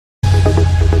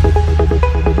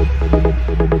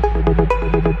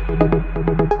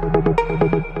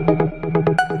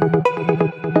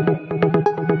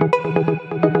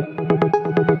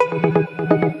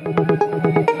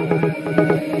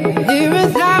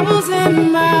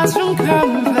1,000 miles from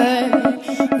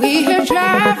comfort. We have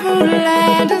traveled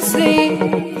land and sea,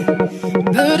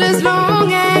 but as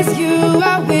long as you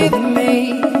are with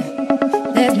me,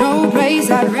 there's no place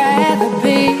I'd rather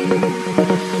be.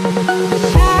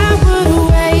 I would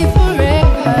wait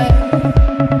forever,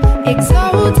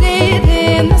 exalted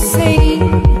in the sea.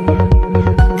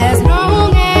 As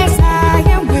long as I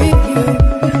am with you,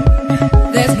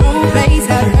 there's no place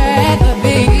I'd rather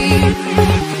be.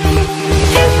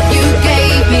 If you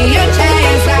gave me a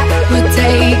chance, I would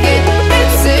take it.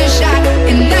 It's a shot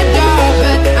in the dark,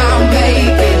 but I'll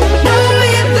make it. No,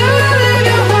 with the love of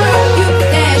your heart, you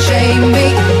can't shame me.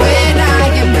 When I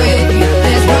am with you,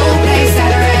 there's no place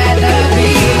I'd rather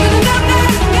be.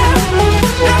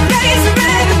 No place I'd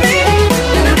rather be.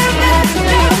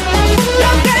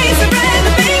 No place I'd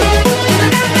rather be.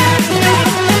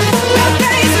 No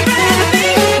place I'd rather be.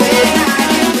 When I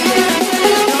am with you,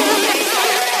 there's no place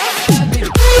I'd rather be.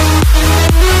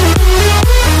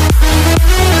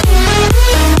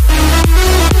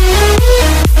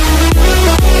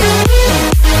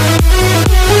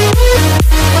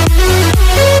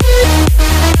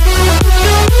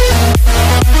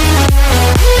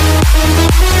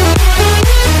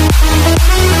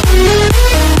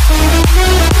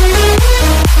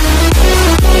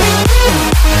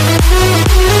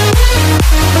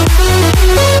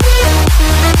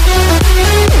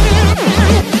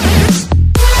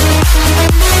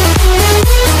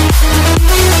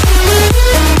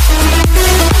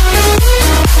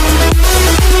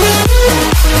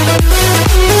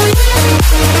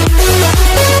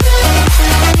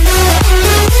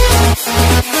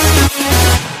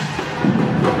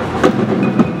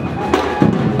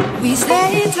 We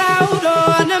set out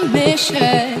on a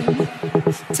mission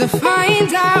to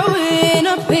find our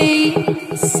inner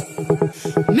peace,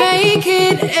 make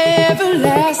it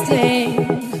everlasting.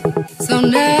 So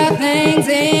now